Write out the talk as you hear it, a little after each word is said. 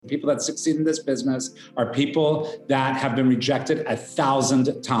people that succeed in this business are people that have been rejected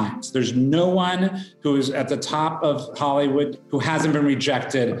 1,000 times. There's no one who is at the top of Hollywood who hasn't been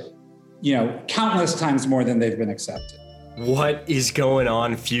rejected, countless times more than they've been accepted. What is going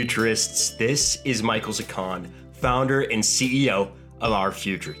on, futurists? This is Michael Zakan, founder and CEO of Our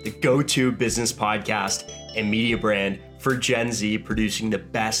Future, the go-to business podcast and media brand for Gen Z, producing the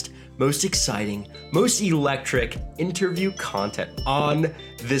best, most exciting, most electric interview content on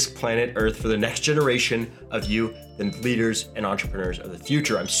this planet Earth for the next generation of you, the leaders and entrepreneurs of the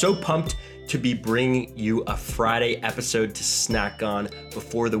future. I'm so pumped to be bringing you a Friday episode to snack on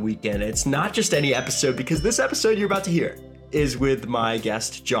before the weekend. It's not just any episode, because this episode you're about to hear is with my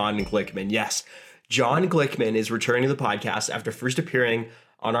guest, John Glickman. Yes, John Glickman is returning to the podcast after first appearing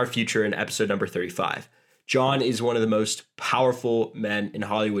on Our Future in episode number 35. John is one of the most powerful men in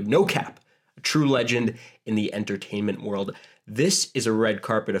Hollywood, no cap, a true legend in the entertainment world. This is a red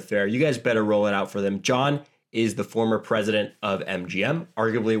carpet affair. You guys better roll it out for them. John is the former president of MGM,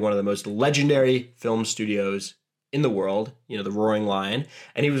 arguably one of the most legendary film studios in the world, the Roaring Lion.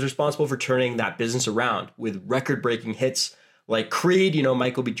 And he was responsible for turning that business around with record-breaking hits like Creed,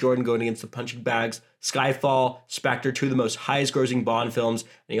 Michael B. Jordan going against the punching bags, Skyfall, Spectre, two of the most highest grossing Bond films.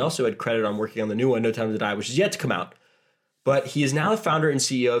 And he also had credit on working on the new one, No Time to Die, which is yet to come out. But he is now the founder and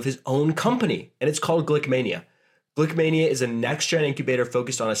CEO of his own company, and it's called Glickmania. Glickmania is a next-gen incubator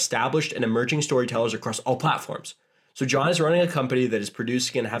focused on established and emerging storytellers across all platforms. So John is running a company that is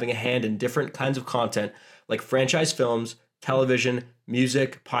producing and having a hand in different kinds of content like franchise films, television,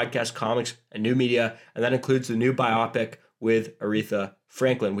 music, podcast, comics, and new media. And that includes the new biopic with Aretha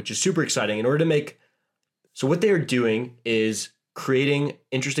Franklin, which is super exciting. So what they are doing is creating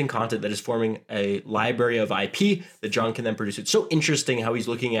interesting content that is forming a library of IP that John can then produce. It's so interesting how he's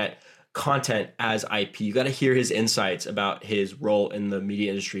looking at content as IP. You got to hear his insights about his role in the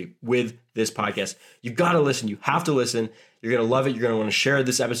media industry with this podcast. You got to listen. You have to listen. You're going to love it. You're going to want to share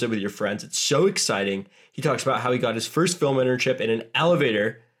this episode with your friends. It's so exciting. He talks about how he got his first film internship in an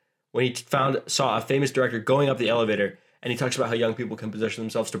elevator when he saw a famous director going up the elevator. And he talks about how young people can position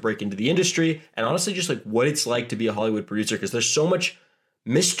themselves to break into the industry, and honestly just like what it's like to be a Hollywood producer, because there's so much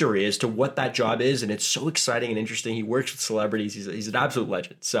mystery as to what that job is, and it's so exciting and interesting. He works with celebrities. He's an absolute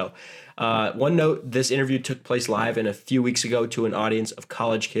legend. So one note, this interview took place live a few weeks ago to an audience of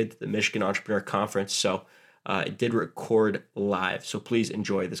college kids at the Michigan Entrepreneur Conference. So it did record live. So please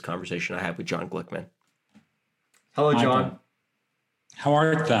enjoy this conversation I had with John Glickman. Hello, John. How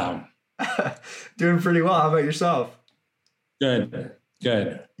art thou? Doing pretty well. How about yourself? Good.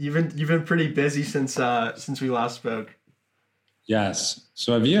 You've been pretty busy since we last spoke. Yes.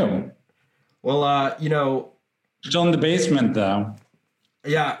 So have you. Well, still in the basement though.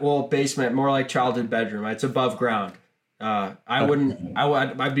 Yeah. Well, basement, more like childhood bedroom. It's above ground.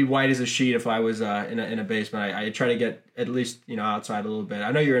 I'd be white as a sheet if I was in a basement. I try to get at least outside a little bit.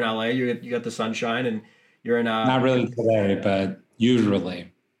 I know you're in LA. You got the sunshine, and you're in. Not really today, but usually.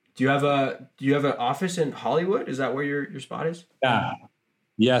 Do you have an office in Hollywood? Is that where your spot is? Yeah.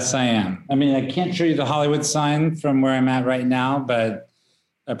 Yes, I am. I mean, I can't show you the Hollywood sign from where I'm at right now, but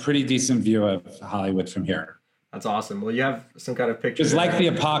a pretty decent view of Hollywood from here. That's awesome. Well, you have some kind of picture. It's like the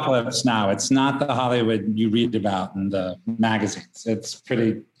apocalypse now. It's not the Hollywood you read about in the magazines. It's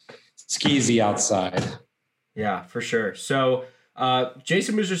pretty skeezy outside. Yeah, for sure. So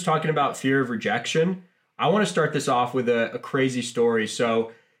Jason was just talking about fear of rejection. I want to start this off with a crazy story.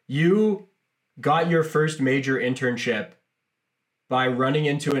 So you got your first major internship by running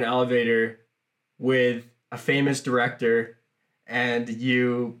into an elevator with a famous director, and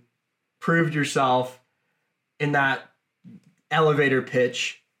you proved yourself in that elevator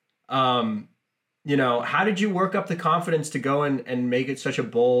pitch. How did you work up the confidence to go and make it such a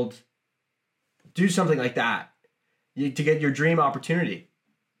bold, do something like that to get your dream opportunity?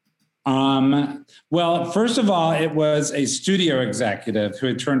 Well, first of all, it was a studio executive who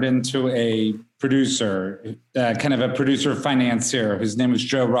had turned into a producer, kind of a producer financier, whose name was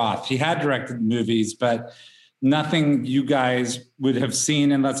Joe Roth. He had directed movies, but nothing you guys would have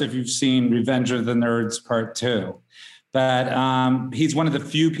seen unless if you've seen Revenge of the Nerds Part 2. But he's one of the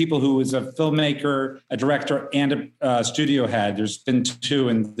few people who was a filmmaker, a director, and a studio head. There's been two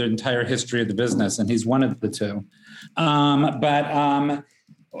in the entire history of the business, and he's one of the two.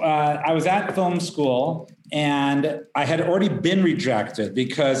 I was at film school, and I had already been rejected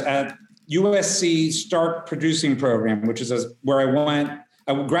because at USC Start Producing Program, which is where I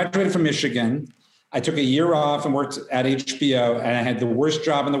graduated from Michigan. I took a year off and worked at HBO, and I had the worst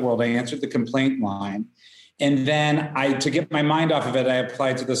job in the world. I answered the complaint line. And then to get my mind off of it, I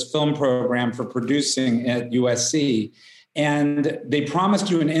applied to this film program for producing at USC. And they promised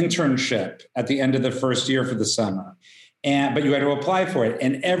you an internship at the end of the first year for the summer. But you had to apply for it.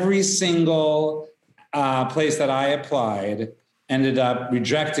 And every single place that I applied ended up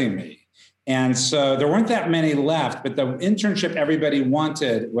rejecting me. And so there weren't that many left, but the internship everybody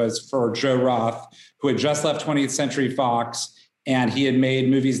wanted was for Joe Roth, who had just left 20th Century Fox, and he had made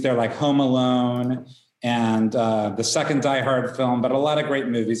movies there like Home Alone and the second Die Hard film, but a lot of great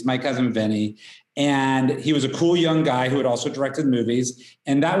movies, My Cousin Vinny. And he was a cool young guy who had also directed movies.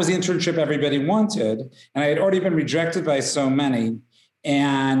 And that was the internship everybody wanted. And I had already been rejected by so many.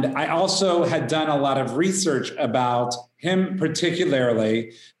 And I also had done a lot of research about him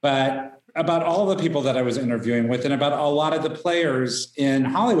particularly, but about all the people that I was interviewing with and about a lot of the players in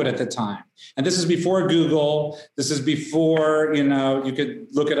Hollywood at the time. And this is before Google. This is before, you could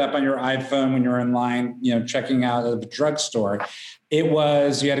look it up on your iPhone when you're in line, checking out at the drugstore. It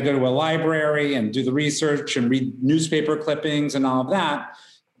was, you had to go to a library and do the research and read newspaper clippings and all of that.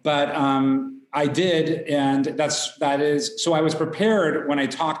 But I did, and so I was prepared when I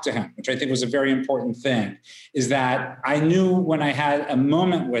talked to him, which I think was a very important thing, is that I knew when I had a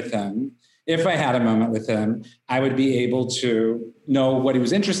moment with him, if I had a moment with him, I would be able to know what he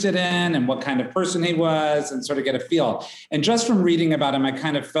was interested in and what kind of person he was and sort of get a feel. And just from reading about him, I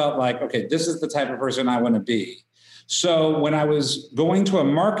kind of felt like, okay, this is the type of person I want to be. So when I was going to a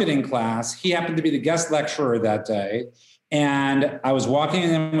marketing class, he happened to be the guest lecturer that day. And I was walking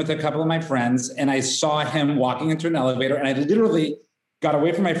in with a couple of my friends, and I saw him walking into an elevator, and I literally got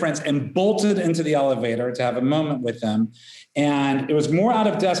away from my friends and bolted into the elevator to have a moment with him. And it was more out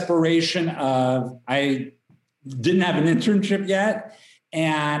of desperation of, I didn't have an internship yet,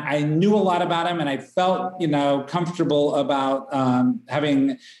 and I knew a lot about him, and I felt, comfortable about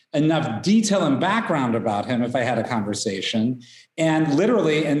having enough detail and background about him if I had a conversation. And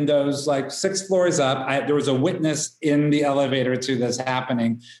literally in those 6 floors up, there was a witness in the elevator to this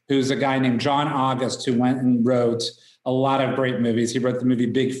happening, who's a guy named John August, who went and wrote a lot of great movies. He wrote the movie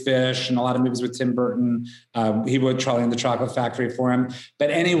Big Fish and a lot of movies with Tim Burton. He wrote Charlie and the Chocolate Factory for him.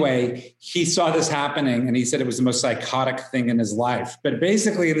 But anyway, he saw this happening and he said it was the most psychotic thing in his life. But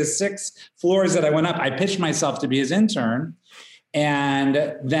basically in the 6 floors that I went up, I pitched myself to be his intern.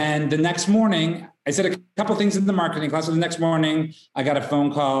 And then the next morning, I said a couple of things in the marketing class. And the next morning, I got a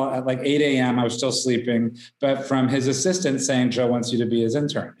phone call at 8 a.m. I was still sleeping, but from his assistant saying, Joe wants you to be his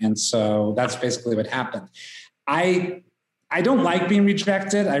intern. And so that's basically what happened. I don't like being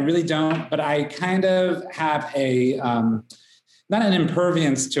rejected. I really don't, but I kind of have a, not an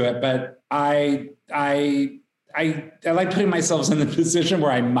impervience to it, but I like putting myself in the position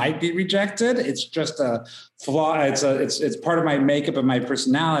where I might be rejected. It's just a flaw. It's part of my makeup and my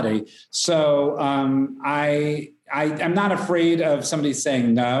personality. So I'm not afraid of somebody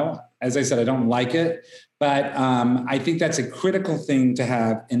saying no. As I said, I don't like it, but I think that's a critical thing to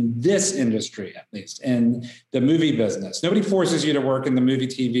have in this industry, at least in the movie business. Nobody forces you to work in the movie,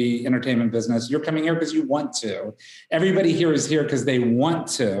 TV, entertainment business. You're coming here because you want to. Everybody here is here because they want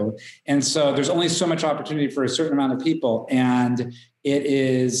to. And so there's only so much opportunity for a certain amount of people. And it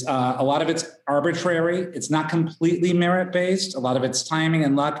is a lot of it's arbitrary. It's not completely merit-based. A lot of it's timing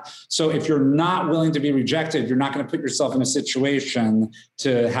and luck. So if you're not willing to be rejected, you're not going to put yourself in a situation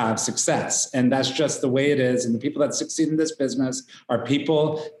to have success. And that's just the way it is. And the people that succeed in this business are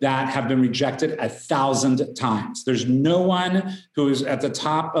people that have been rejected 1,000 times. There's no one who is at the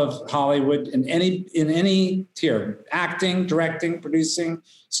top of Hollywood in any tier, acting, directing, producing,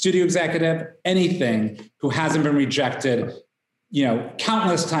 studio executive, anything, who hasn't been rejected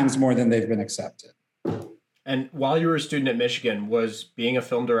countless times more than they've been accepted. And while you were a student at Michigan, was being a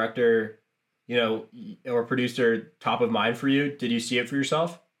film director, or producer top of mind for you? Did you see it for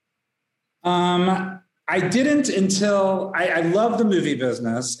yourself? I didn't until I love the movie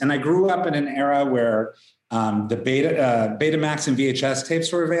business. And I grew up in an era where the Betamax and VHS tapes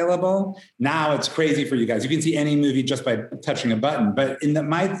were available. Now it's crazy for you guys. You can see any movie just by touching a button. But in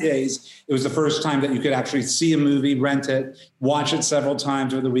my days, it was the first time that you could actually see a movie, rent it, watch it several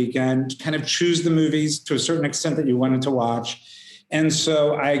times over the weekend, kind of choose the movies to a certain extent that you wanted to watch. And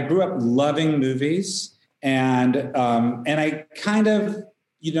so I grew up loving movies, and I kind of,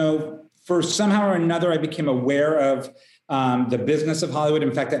 for somehow or another, I became aware of the business of Hollywood.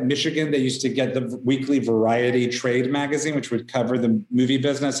 In fact, at Michigan, they used to get the weekly Variety trade magazine, which would cover the movie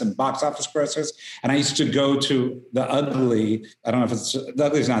business and box office grosses. And I used to go to the Ugly, I don't know if the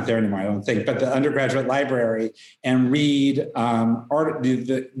Ugly's not there anymore, I don't think, but the undergraduate library and read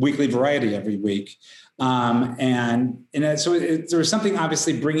the weekly Variety every week. So there was something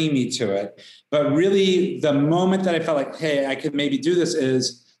obviously bringing me to it. But really, the moment that I felt like, hey, I could maybe do this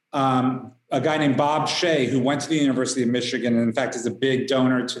is a guy named Bob Shea, who went to the University of Michigan and in fact is a big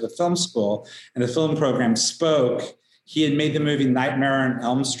donor to the film school and the film program, spoke. He had made the movie Nightmare on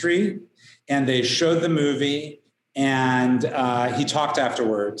Elm Street, and they showed the movie, and he talked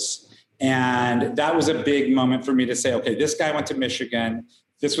afterwards. And that was a big moment for me to say, okay, this guy went to Michigan.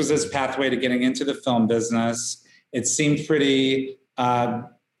 This was his pathway to getting into the film business. It seemed pretty, I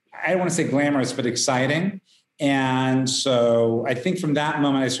don't want to say glamorous, but exciting. And so I think from that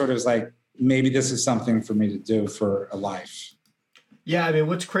moment, I sort of was like, maybe this is something for me to do for a life. Yeah, I mean,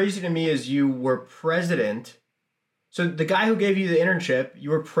 what's crazy to me is you were president. So the guy who gave you the internship, you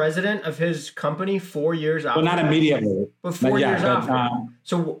were president of his company 4 years after. Well, not immediately. But 4 years after.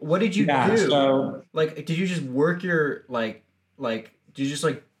 So what did you do? So, like, did you just work your, like, did you just,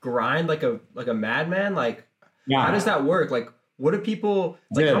 like, grind like a madman? Like, how does that work? Like, what do people,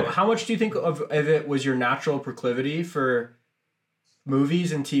 like, how much do you think of it was your natural proclivity for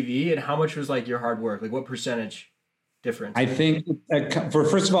movies and TV, and how much was, like, your hard work? Like, what percentage difference? I think,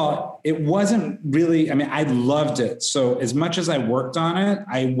 first of all, it wasn't really, I mean, I loved it. So as much as I worked on it,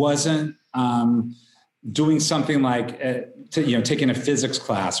 I wasn't doing something like, taking a physics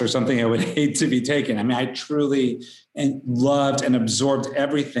class or something I would hate to be taking. I mean, I truly loved and absorbed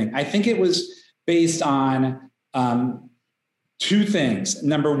everything. I think it was based on two things.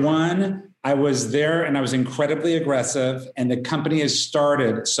 Number one, I was there and I was incredibly aggressive, and the company has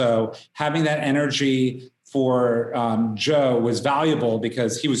started. So having that energy for Joe was valuable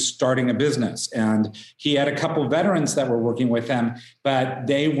because he was starting a business, and he had a couple of veterans that were working with him, but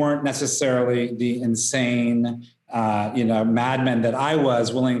they weren't necessarily the insane, madmen that I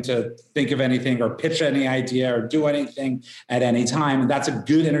was, willing to think of anything or pitch any idea or do anything at any time. And that's a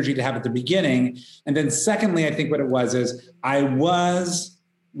good energy to have at the beginning. And then secondly, I think what it was is I was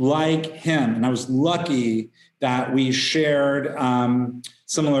like him, and I was lucky that we shared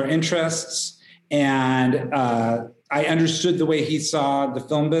similar interests. And I understood the way he saw the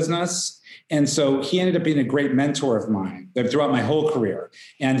film business. And so he ended up being a great mentor of mine throughout my whole career.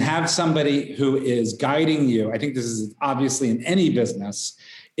 And have somebody who is guiding you, I think this is obviously in any business,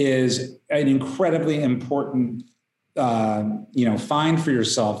 is an incredibly important find for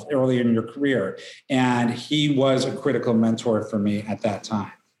yourself early in your career. And he was a critical mentor for me at that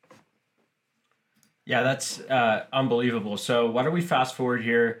time. Yeah, that's unbelievable. So why don't we fast forward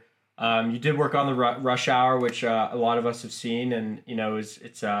here? You did work on the Rush Hour, which a lot of us have seen, and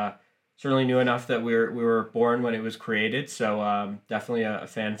it's certainly new enough that we were born when it was created. So definitely a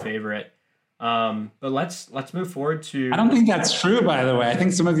fan favorite. But let's move forward to. I don't think that's true, by the way. I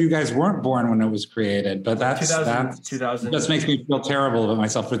think some of you guys weren't born when it was created, but that just makes me feel terrible about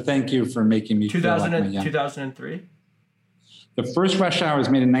myself. But thank you for making me feel like my young. 2003. The first Rush Hour was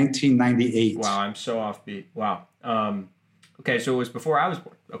made in 1998. Wow, I'm so offbeat. Wow. Okay, so it was before I was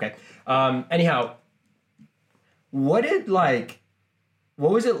born. Okay. Anyhow, what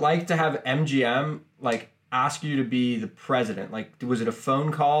was it like to have MGM ask you to be the president? Like, was it a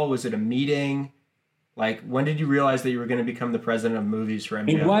phone call? Was it a meeting? Like, when did you realize that you were going to become the president of movies for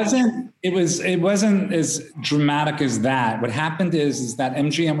MGM? It wasn't as dramatic as that. What happened is that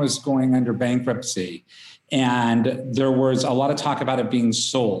MGM was going under bankruptcy, and there was a lot of talk about it being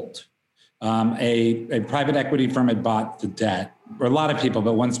sold. A private equity firm had bought the debt, or a lot of people,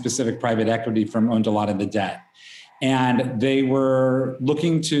 but one specific private equity firm owned a lot of the debt. And they were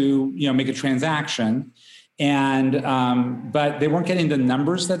looking to, make a transaction, but they weren't getting the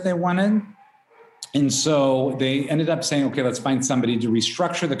numbers that they wanted. And so they ended up saying, okay, let's find somebody to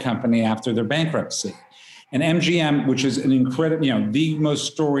restructure the company after their bankruptcy. And MGM, which is an incredible, the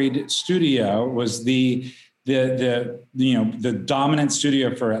most storied studio, was the dominant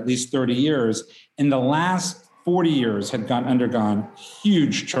studio for at least 30 years. In the last 40 years had undergone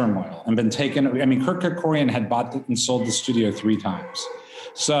huge turmoil and been taken. Kirk Kerkorian had bought and sold the studio 3 times.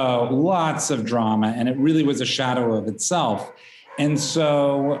 So lots of drama, and it really was a shadow of itself. And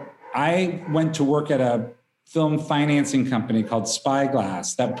so I went to work at a film financing company called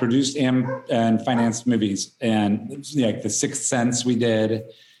Spyglass that produced and financed movies. And like The Sixth Sense we did,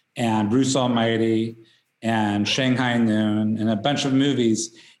 and Bruce Almighty, and Shanghai Noon, and a bunch of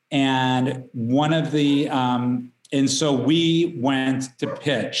movies. And so we went to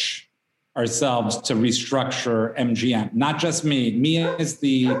pitch ourselves to restructure MGM. Not just me as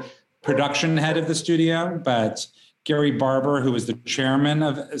the production head of the studio, but Gary Barber, who was the chairman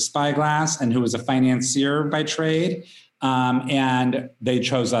of Spyglass and who was a financier by trade. And they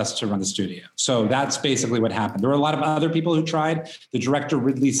chose us to run the studio. So that's basically what happened. There were a lot of other people who tried. The director,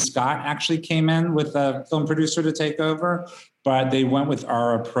 Ridley Scott, actually came in with a film producer to take over, but they went with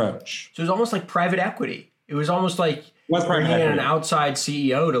our approach. So it was almost like private equity. It was almost like was private bringing in equity. an outside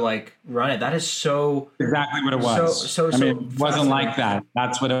CEO to like run it. That is so Exactly what it was. I mean, it wasn't like that.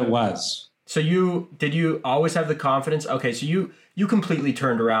 That's what it was. So did you always have the confidence? Okay, so you completely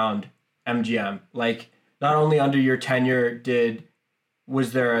turned around MGM. Like, not only under your tenure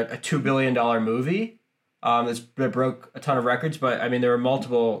was there a $2 billion movie that broke a ton of records, but I mean there were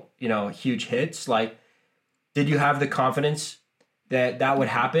multiple, huge hits. Like, did you have the confidence that would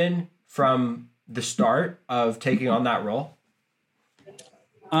happen from the start of taking on that role?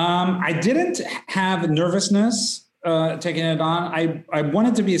 I didn't have nervousness taking it on. I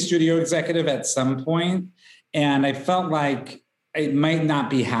wanted to be a studio executive at some point, and I felt like it might not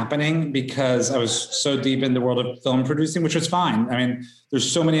be happening because I was so deep in the world of film producing, which was fine. I mean, there's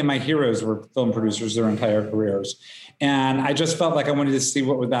so many of my heroes were film producers their entire careers. And I just felt like I wanted to see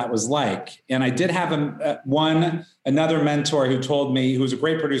what that was like. And I did have another mentor who told me, who was a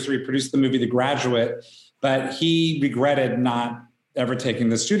great producer, he produced the movie The Graduate, but he regretted not ever taking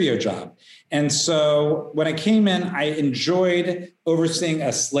the studio job. And so when I came in, I enjoyed overseeing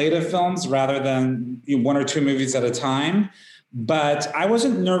a slate of films rather than one or two movies at a time. But I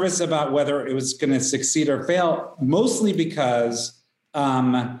wasn't nervous about whether it was going to succeed or fail, mostly because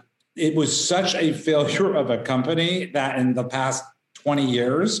it was such a failure of a company that in the past 20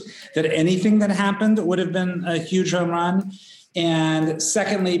 years, that anything that happened would have been a huge home run. And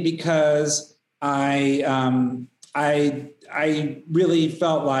secondly, because I really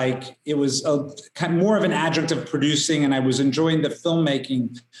felt like it was kind of more of an adjunct of producing, and I was enjoying the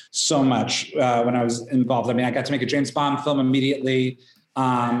filmmaking so much when I was involved. I mean, I got to make a James Bond film immediately.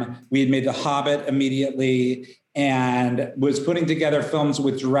 We had made The Hobbit immediately, and was putting together films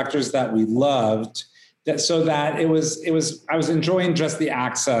with directors that we loved. I was enjoying just the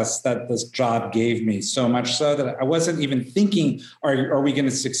access that this job gave me, so much so that I wasn't even thinking, are we going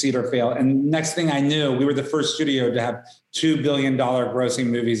to succeed or fail? And next thing I knew, we were the first studio to have $2 billion grossing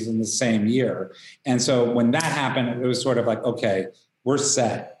movies in the same year. And so when that happened, it was sort of like, okay, we're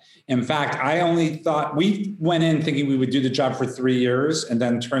set. In fact, we went in thinking we would do the job for 3 years and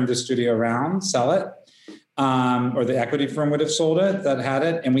then turn the studio around, sell it. Or the equity firm would have sold it that had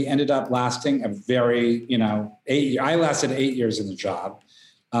it. And we ended up lasting I lasted 8 years in the job.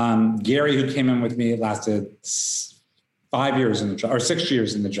 Gary, who came in with me, lasted 5 years in the job, or 6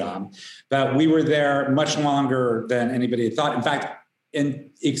 years in the job. But we were there much longer than anybody had thought. In fact,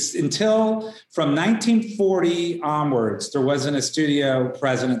 until from 1940 onwards, there wasn't a studio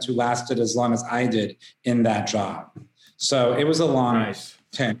president who lasted as long as I did in that job. So it was a long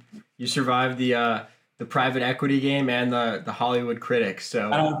time. You survived the private equity game and the Hollywood critics. So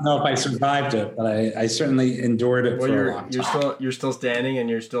I don't know if I survived it, but I certainly endured it for a long time. You're still standing and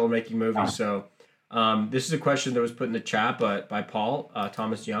you're still making movies. Yeah. So this is a question that was put in the chat by Paul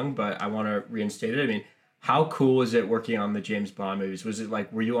Thomas Young, but I want to reinstate it. I mean, how cool was it working on the James Bond movies? Was it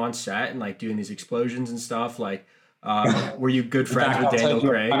like, were you on set and like doing these explosions and stuff? Like, were you good friends with Daniel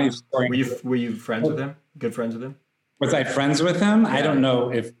Craig? Were you friends with him? Good friends with him? Was I friends with him? Yeah. I don't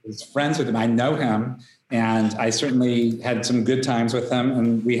know if I was friends with him. I know him, and I certainly had some good times with him,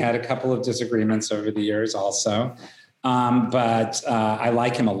 and we had a couple of disagreements over the years also. But I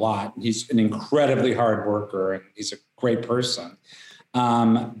like him a lot. He's an incredibly hard worker, and he's a great person.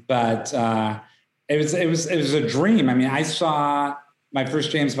 But it was a dream. I mean, I saw my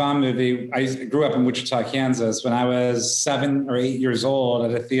first James Bond movie. I grew up in Wichita, Kansas, when I was 7 or 8 years old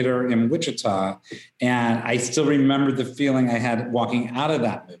at a theater in Wichita. And I still remember the feeling I had walking out of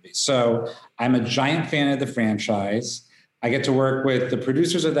that movie. So I'm a giant fan of the franchise. I get to work with the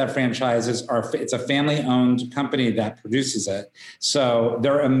producers of that franchise. It's a family-owned company that produces it. So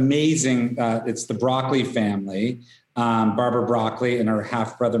they're amazing. It's the Broccoli family. Barbara Broccoli and her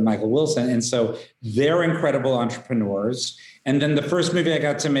half-brother, Michael Wilson. And so they're incredible entrepreneurs. And then the first movie I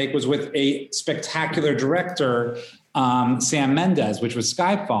got to make was with a spectacular director, Sam Mendes, which was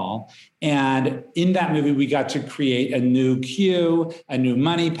Skyfall. And in that movie, we got to create a new Q, a new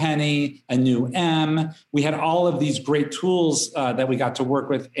Moneypenny, a new M. We had all of these great tools that we got to work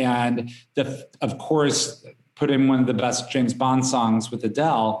with. And of course, put in one of the best James Bond songs with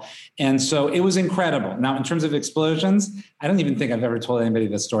Adele. And so it was incredible. Now, in terms of explosions, I don't even think I've ever told anybody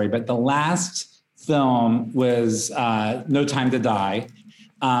this story, but the last film was No Time to Die.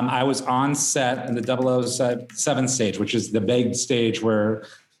 I was on set in the 007 stage, which is the big stage where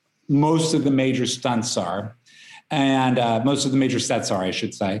most of the major stunts are, and most of the major sets are, I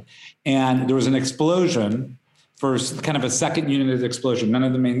should say. And there was an explosion for kind of a second unit explosion. None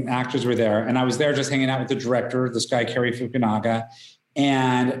of the main actors were there. And I was there just hanging out with the director, this guy, Cary Fukunaga.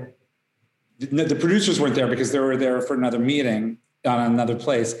 And the producers weren't there because they were there for another meeting. on another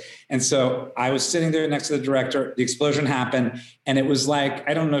place. And so I was sitting there next to the director, the explosion happened. And it was like,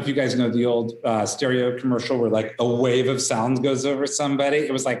 I don't know if you guys know the old stereo commercial where like a wave of sound goes over somebody.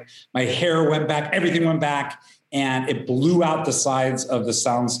 It was like my hair went back, everything went back, and it blew out the sides of the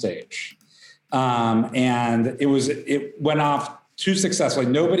soundstage. And it went off too successfully.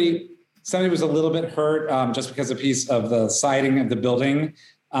 Somebody was a little bit hurt just because a piece of the siding of the building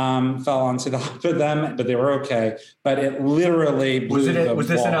fell onto top of them, but they were okay. But it literally blew Was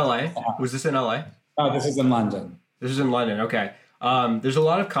this in LA? Was this in LA? Oh, this is in London. This is in London. Okay. There's a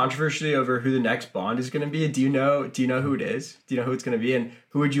lot of controversy over who the next Bond is going to be. Do you know who it is? Do you know who it's going to be? And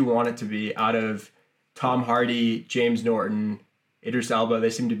who would you want it to be out of Tom Hardy, James Norton, Idris Elba? They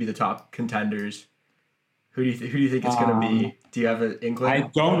seem to be the top contenders. Who do you think it's going to be? Do you have an inkling? I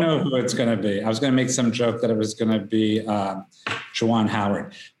don't know who it's going to be. I was going to make some joke that it was going to be Juwan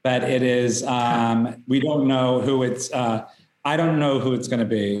Howard, but it is. We don't know who it's. I don't know who it's going to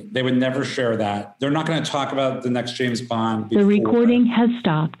be. They would never share that. They're not going to talk about the next James Bond. The recording has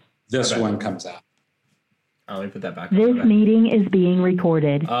stopped. This one comes out. Let me put that back. This meeting is being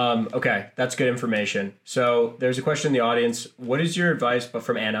recorded. Okay, that's good information. So there's a question in the audience. What is your advice, but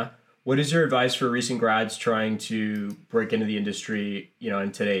from Anna? What is your advice for recent grads trying to break into the industry,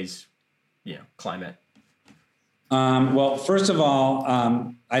 in today's, climate? Well, first of all,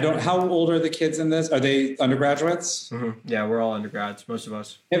 how old are the kids in this? Are they undergraduates? Mm-hmm. Yeah, we're all undergrads, most of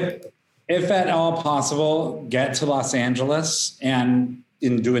us. If at all possible, get to Los Angeles and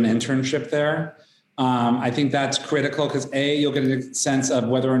do an internship there. I think that's critical because you'll get a sense of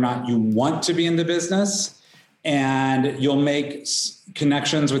whether or not you want to be in the business, and you'll make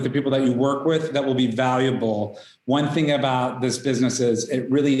connections with the people that you work with that will be valuable. One thing about this business is it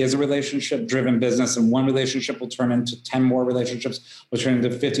really is a relationship-driven business, and one relationship will turn into 10 more relationships, will turn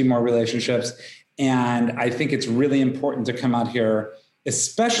into 50 more relationships. And I think it's really important to come out here,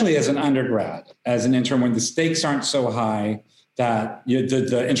 especially as an undergrad, as an intern, when the stakes aren't so high that the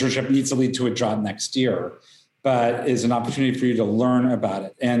internship needs to lead to a job next year, but is an opportunity for you to learn about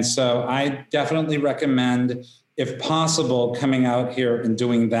it. And so I definitely recommend, if possible, coming out here and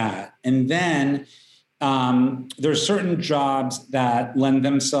doing that. And then there's certain jobs that lend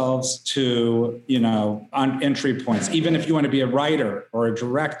themselves to, on entry points, even if you want to be a writer or a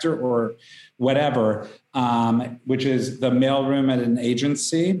director or whatever, which is the mailroom at an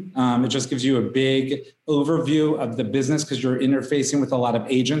agency. It just gives you a big overview of the business because you're interfacing with a lot of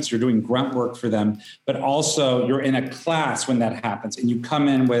agents. You're doing grunt work for them, but also you're in a class when that happens, and you come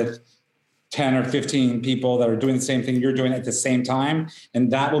in with 10 or 15 people that are doing the same thing you're doing at the same time.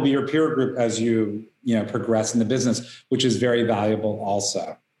 And that will be your peer group as you progress in the business, which is very valuable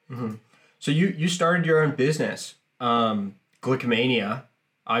also. Mm-hmm. So you started your own business, Glickmania.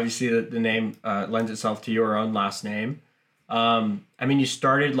 Obviously the name lends itself to your own last name. You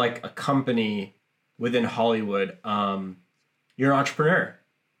started like a company within Hollywood. You're an entrepreneur.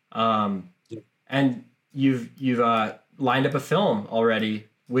 And you've lined up a film already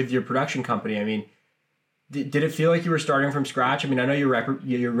with your production company. Did it feel like you were starting from scratch? I know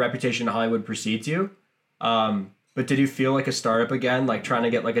your reputation in Hollywood precedes you, but did you feel like a startup again, like trying to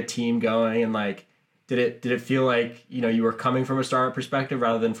get like a team going, and like did it feel like you were coming from a startup perspective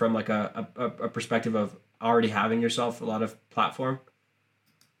rather than from like a perspective of already having yourself a lot of platform?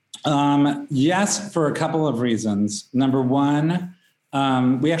 Yes, for a couple of reasons. Number one,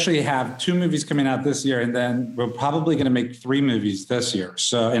 we actually have 2 movies coming out this year, and then we're probably going to make 3 movies this year.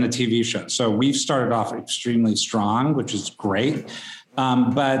 And a TV show. So we've started off extremely strong, which is great.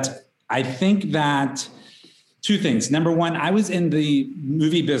 But I think that 2 things. Number one, I was in the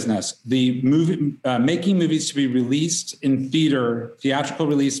movie business, making movies to be released in theatrical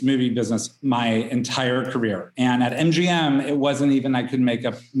release movie business my entire career. And at MGM, it wasn't even I could make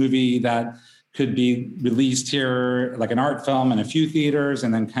a movie that could be released here, like an art film in a few theaters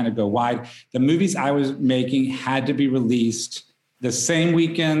and then kind of go wide. The movies I was making had to be released the same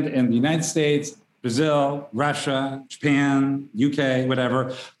weekend in the United States, Brazil, Russia, Japan, UK,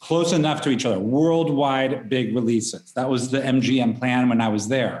 whatever, close enough to each other, worldwide big releases. That was the MGM plan when I was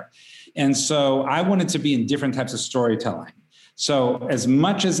there. And so I wanted to be in different types of storytelling. So as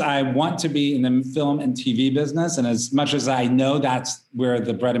much as I want to be in the film and TV business, and as much as I know that's where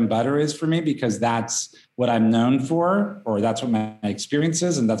the bread and butter is for me, because that's what I'm known for, or that's what my experience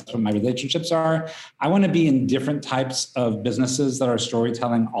is, and that's what my relationships are. I want to be in different types of businesses that are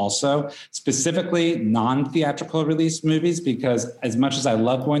storytelling also, specifically non-theatrical release movies, because as much as I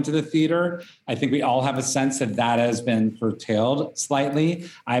love going to the theater, I think we all have a sense that that has been curtailed slightly.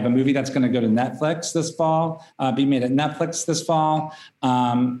 I have a movie that's going to go to Netflix this fall, be made at Netflix this fall.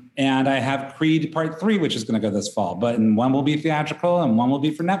 And I have Creed Part 3, which is going to go this fall, but one will be theatrical and one will be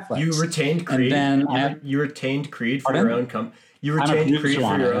for Netflix. You retained Creed? And then you retained Creed for your own company? You retained Creed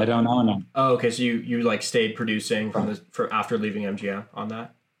for your own? I don't know enough. Oh, okay. So you like stayed producing for after leaving MGM on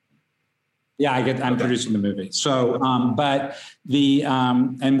that? Yeah, I'm producing the movie. So, but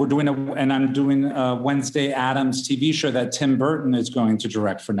and I'm doing a Wednesday Addams TV show that Tim Burton is going to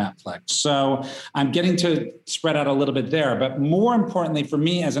direct for Netflix. So I'm getting to spread out a little bit there. But more importantly for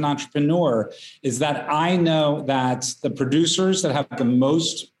me as an entrepreneur is that I know that the producers that have the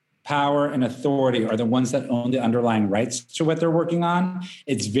most power and authority are the ones that own the underlying rights to what they're working on.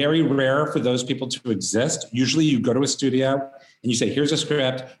 It's very rare for those people to exist. Usually you go to a studio and you say, here's a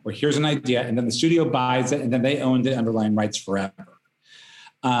script or here's an idea, and then the studio buys it and then they own the underlying rights forever.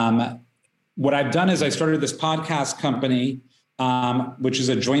 What I've done is I started this podcast company, which is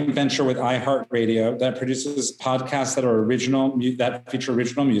a joint venture with iHeartRadio that produces podcasts that are original, that feature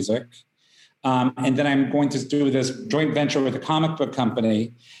original music. And then I'm going to do this joint venture with a comic book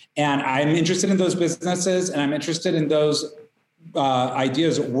company. And I'm interested in those businesses and I'm interested in those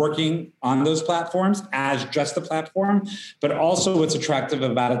ideas working on those platforms as just the platform. But also what's attractive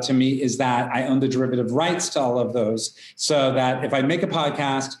about it to me is that I own the derivative rights to all of those, so that if I make a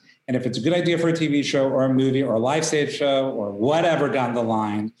podcast and if it's a good idea for a TV show or a movie or a live stage show or whatever down the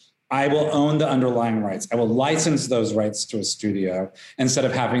line, I will own the underlying rights. I will license those rights to a studio instead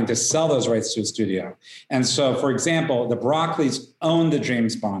of having to sell those rights to a studio. And so, for example, the Broccoli's own the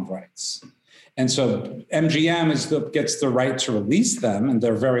James Bond rights. And so MGM gets the right to release them, and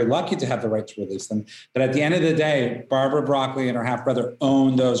they're very lucky to have the right to release them. But at the end of the day, Barbara Broccoli and her half-brother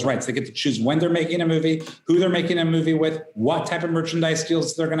own those rights. They get to choose when they're making a movie, who they're making a movie with, what type of merchandise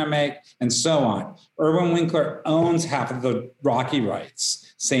deals they're going to make, and so on. Irwin Winkler owns half of the Rocky rights.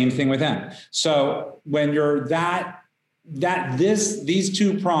 Same thing with him. So when you're these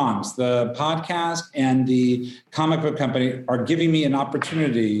two prongs, the podcast and the comic book company, are giving me an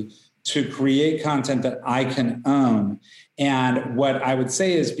opportunity to create content that I can own. And what I would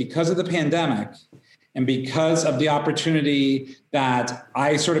say is, because of the pandemic and because of the opportunity that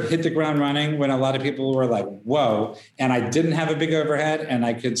I sort of hit the ground running when a lot of people were like, whoa, and I didn't have a big overhead and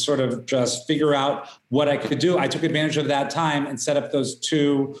I could sort of just figure out what I could do, I took advantage of that time and set up those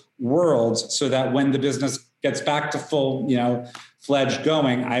two worlds so that when the business gets back to full, fledged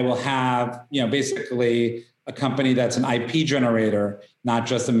going, I will have, basically a company that's an IP generator, not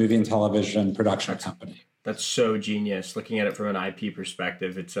just a movie and television production company. That's so genius. Looking at it from an IP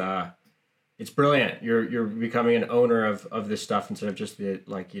perspective, it's brilliant. You're becoming an owner of this stuff instead of just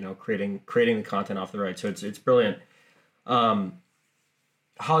creating the content off the right. So it's brilliant.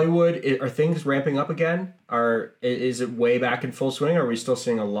 Hollywood, are things ramping up again? Is it way back in full swing? Or are we still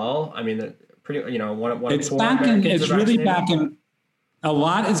seeing a lull? I mean, it's back in. It's really back in. A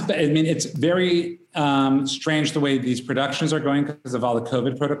lot is. I mean, it's very strange the way these productions are going because of all the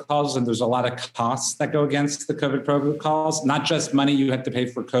COVID protocols, and there's a lot of costs that go against the COVID protocols. Not just money you have to pay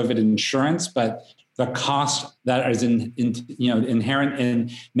for COVID insurance, but the cost that is inherent in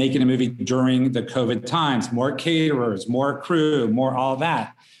making a movie during the COVID times. More caterers, more crew, more all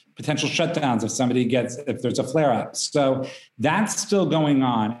that. Potential shutdowns if there's a flare up. So that's still going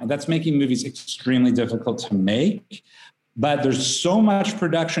on, and that's making movies extremely difficult to make. But there's so much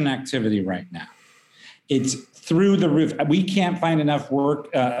production activity right now. It's through the roof. We can't find enough work,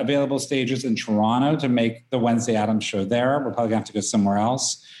 available stages in Toronto to make the Wednesday Addams show there. We're probably gonna have to go somewhere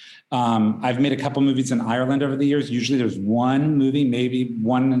else. I've made a couple movies in Ireland over the years. Usually there's one movie, maybe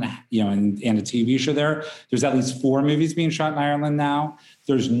one, and a TV show there. There's at least 4 movies being shot in Ireland now.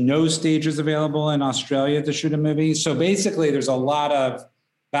 There's no stages available in Australia to shoot a movie. So basically there's a lot of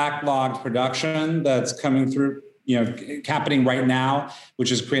backlogged production that's coming through, happening right now,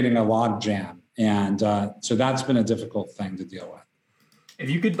 which is creating a log jam. And so that's been a difficult thing to deal with. If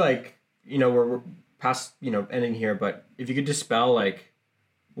you could we're past, ending here, but if you could dispel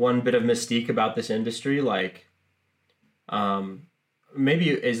one bit of mystique about this industry, maybe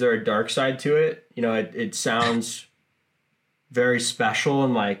is there a dark side to it? It sounds very special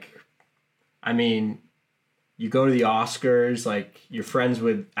and you go to the Oscars, you're friends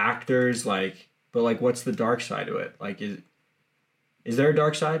with actors, but what's the dark side to it? Is there a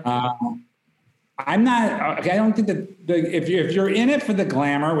dark side? I'm not, okay, I don't think that if you're in it for the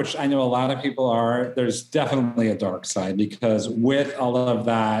glamour, which I know a lot of people are, there's definitely a dark side, because with all of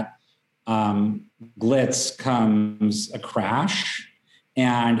that glitz comes a crash,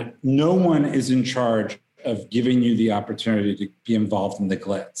 and no one is in charge of giving you the opportunity to be involved in the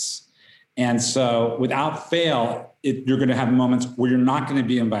glitz. And so without fail, you're going to have moments where you're not going to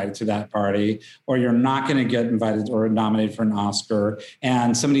be invited to that party, or you're not going to get invited or nominated for an Oscar,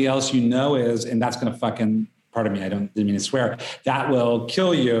 and somebody else you know is, and that's going to fucking, pardon me, didn't mean to swear, that will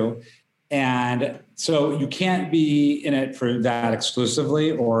kill you. And so you can't be in it for that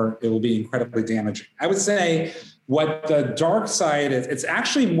exclusively, or it will be incredibly damaging. I would say what the dark side is, it's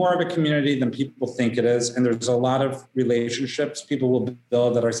actually more of a community than people think it is. And there's a lot of relationships people will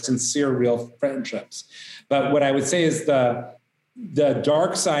build that are sincere, real friendships. But what I would say is the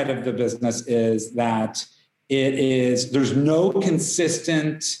dark side of the business is that there's no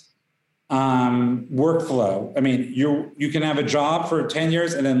consistent workflow. I mean, you can have a job for 10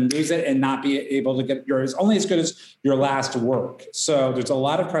 years and then lose it and not be able to get yours only as good as your last work. So there's a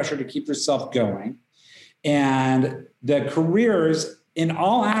lot of pressure to keep yourself going. And the careers in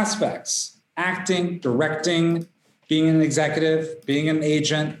all aspects, acting, directing, being an executive, being an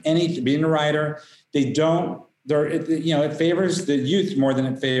agent, being a writer, it favors the youth more than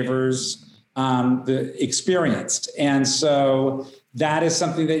it favors the experienced. And so that is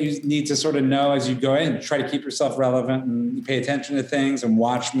something that you need to sort of know as you go in, try to keep yourself relevant and pay attention to things and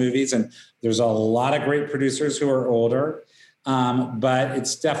watch movies. And there's a lot of great producers who are older. But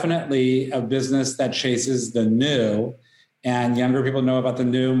it's definitely a business that chases the new, and younger people know about the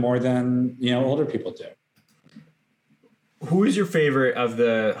new more than, older people do. Who is your favorite of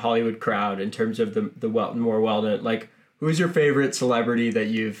the Hollywood crowd in terms of the more well-known, like who is your favorite celebrity that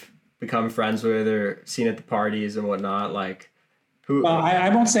you've become friends with or seen at the parties and whatnot? Like who? Well, I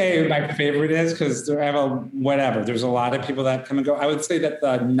won't say my favorite is, because there's a lot of people that come and go. I would say that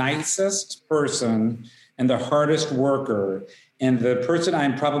the nicest person and the hardest worker, and the person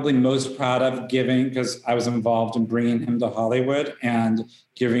I'm probably most proud of giving, because I was involved in bringing him to Hollywood and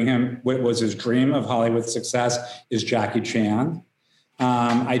giving him what was his dream of Hollywood success, is Jackie Chan.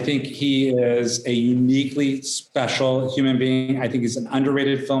 I think he is a uniquely special human being. I think he's an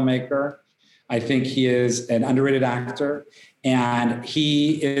underrated filmmaker. I think he is an underrated actor. And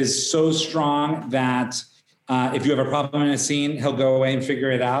he is so strong that if you have a problem in a scene, he'll go away and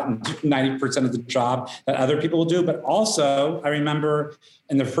figure it out and do 90% of the job that other people will do. But also, I remember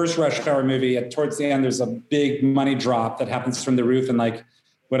in the first Rush Hour movie, towards the end, there's a big money drop that happens from the roof, and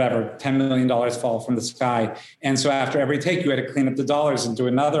 $10 million fall from the sky. And so after every take, you had to clean up the dollars and do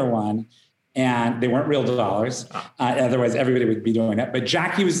another one. And they weren't real dollars. Otherwise, everybody would be doing it. But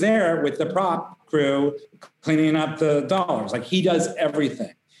Jackie was there with the prop crew cleaning up the dollars. Like, he does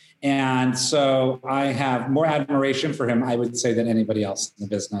everything. And so I have more admiration for him, I would say, than anybody else in the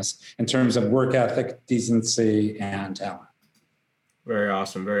business in terms of work ethic, decency, and talent. Very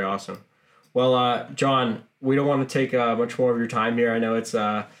awesome. Very awesome. Well, John, we don't want to take much more of your time here. I know it's,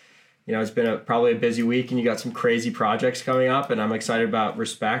 it's been probably a busy week, and you got some crazy projects coming up, and I'm excited about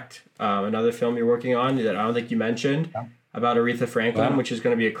Respect, another film you're working on that I don't think you mentioned, about Aretha Franklin, which is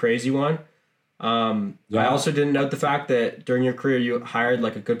going to be a crazy one. I also didn't note the fact that during your career, you hired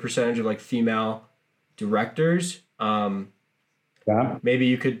a good percentage of female directors. Maybe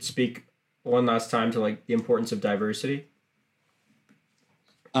you could speak one last time to the importance of diversity.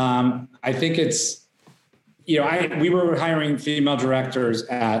 I think it's, we were hiring female directors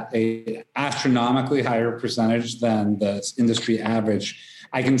at a astronomically higher percentage than the industry average.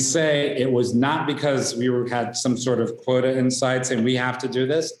 I can say it was not because we had some sort of quota inside saying we have to do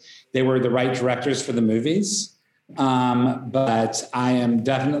this. They were the right directors for the movies. But I am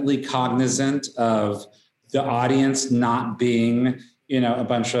definitely cognizant of the audience not being, a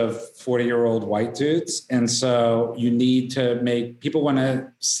bunch of 40-year-old white dudes. And so you need to people want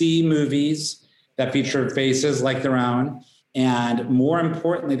to see movies that feature faces like their own. And more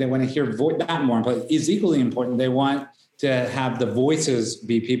importantly, they want to hear, not more important, is equally important. They want to have the voices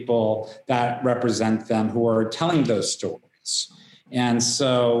be people that represent them, who are telling those stories. And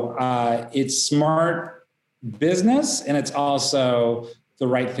so it's smart business, and it's also the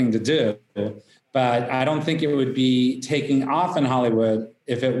right thing to do. But I don't think it would be taking off in Hollywood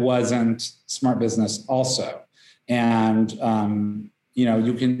if it wasn't smart business also. And,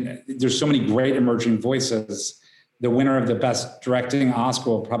 there's so many great emerging voices. The winner of the best directing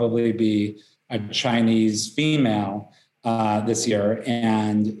Oscar will probably be a Chinese female this year.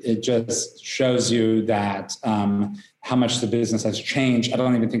 And it just shows you that how much the business has changed. I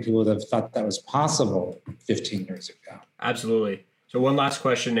don't even think people would have thought that was possible 15 years ago. Absolutely. So one last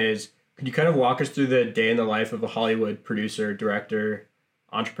question is, Could you kind of walk us through the day in the life of a Hollywood producer, director,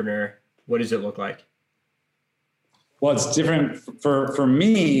 entrepreneur? What does it look like? Well, it's different for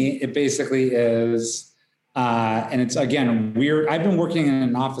me. It basically is, and it's again weird. I've been working in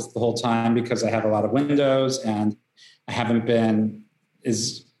an office the whole time because I have a lot of windows, and I haven't been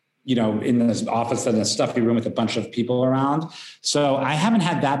in this office in a stuffy room with a bunch of people around. So I haven't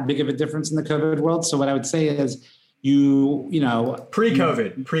had that big of a difference in the COVID world. So what I would say is,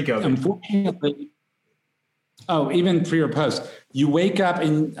 pre-COVID. Unfortunately, even pre or post, you wake up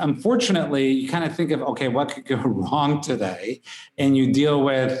and unfortunately you kind of think of, okay, what could go wrong today? And you deal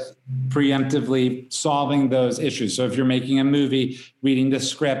with preemptively solving those issues. So if you're making a movie, reading the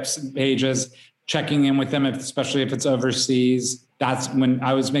scripts, pages, checking in with them, especially if it's overseas. That's when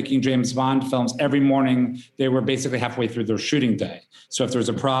I was making James Bond films. Every morning, they were basically halfway through their shooting day. So if there's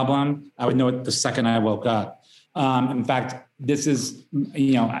a problem, I would know it the second I woke up. In fact, this is,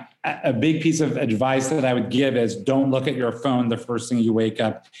 a big piece of advice that I would give is don't look at your phone the first thing you wake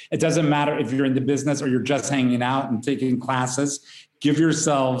up. It doesn't matter if you're in the business or you're just hanging out and taking classes. Give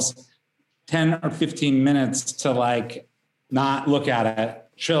yourselves 10 or 15 minutes to not look at it,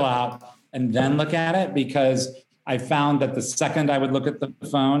 chill out, and then look at it, because I found that the second I would look at the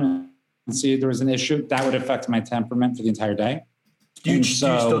phone and see if there was an issue, that would affect my temperament for the entire day. Do you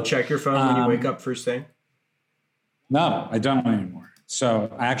still check your phone when you wake up first thing? No, I don't anymore. So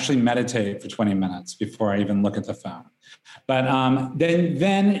I actually meditate for 20 minutes before I even look at the phone. But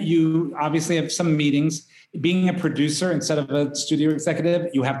then you obviously have some meetings. Being a producer instead of a studio executive,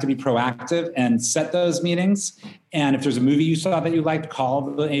 you have to be proactive and set those meetings. And if there's a movie you saw that you liked, call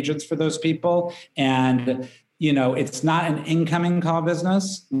the agents for those people. And it's not an incoming call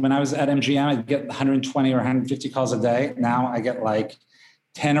business. When I was at MGM, I'd get 120 or 150 calls a day. Now I get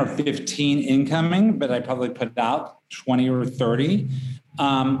 10 or 15 incoming, but I probably put out 20 or 30.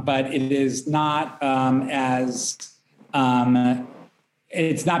 But it is not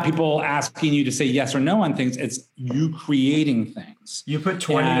it's not people asking you to say yes or no on things. It's you creating things. You put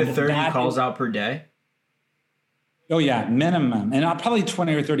 20 to 30 calls out per day? Oh, yeah, minimum. And I'll probably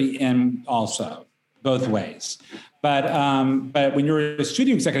 20 or 30 in also, both ways. But when you're a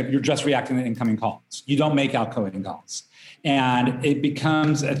studio executive, you're just reacting to incoming calls. You don't make outgoing calls. And it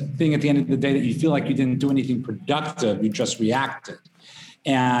becomes a thing at the end of the day that you feel like you didn't do anything productive. You just reacted.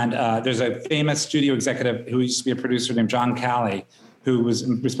 And there's a famous studio executive who used to be a producer named John Calley, who was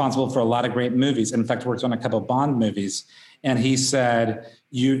responsible for a lot of great movies. In fact, worked on a couple of Bond movies. And he said,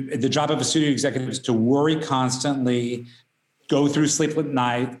 the job of a studio executive is to worry constantly, go through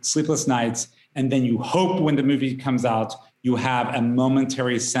sleepless nights, and then you hope when the movie comes out, you have a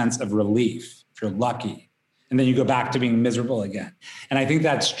momentary sense of relief, if you're lucky. And then you go back to being miserable again. And I think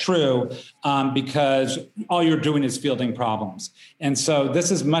that's true because all you're doing is fielding problems. And so this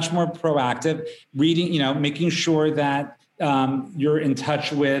is much more proactive, reading, making sure that you're in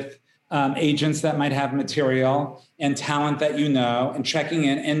touch with agents that might have material and talent that and checking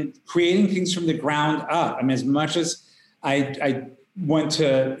in and creating things from the ground up. I mean, as much as I went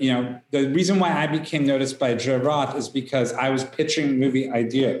to, the reason why I became noticed by Joe Roth is because I was pitching movie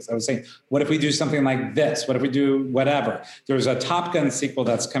ideas. I was saying, what if we do something like this? What if we do whatever? There's a Top Gun sequel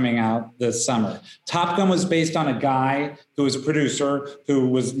that's coming out this summer. Top Gun was based on a guy who was a producer who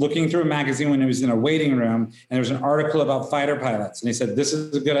was looking through a magazine when he was in a waiting room, and there was an article about fighter pilots. And he said, this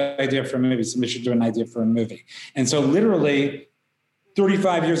is a good idea for a movie. Somebody should do an idea for a movie. And so literally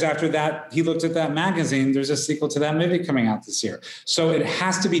 35 years after that, he looked at that magazine. There's a sequel to that movie coming out this year. So it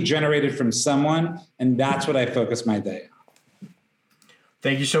has to be generated from someone, and that's what I focus my day on.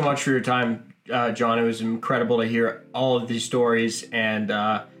 Thank you so much for your time, John. It was incredible to hear all of these stories, and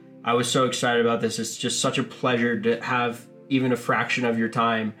I was so excited about this. It's just such a pleasure to have even a fraction of your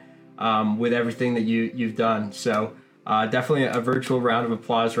time with everything that you've done. So definitely a virtual round of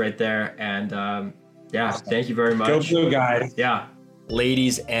applause right there. And thank you very much. Go Blue, guys. Yeah.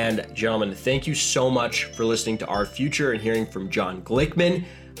 Ladies and gentlemen, thank you so much for listening to Our Future and hearing from John Glickman,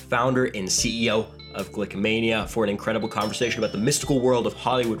 founder and CEO of Glickmania, for an incredible conversation about the mystical world of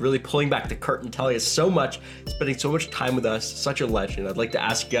Hollywood, really pulling back the curtain, telling us so much, spending so much time with us, such a legend. I'd like to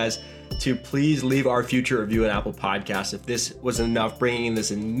ask you guys to please leave Our Future a review on Apple Podcasts. If this wasn't enough, bringing in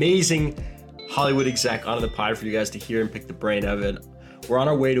this amazing Hollywood exec onto the pod for you guys to hear and pick the brain of it. We're on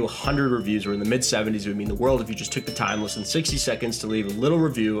our way to 100 reviews. We're in the mid-70s. It would mean the world if you just took the time, less than 60 seconds to leave a little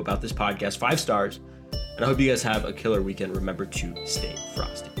review about this podcast, 5 stars. And I hope you guys have a killer weekend. Remember to stay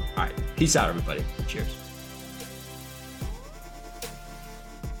frosty. All right. Peace out, everybody. Cheers.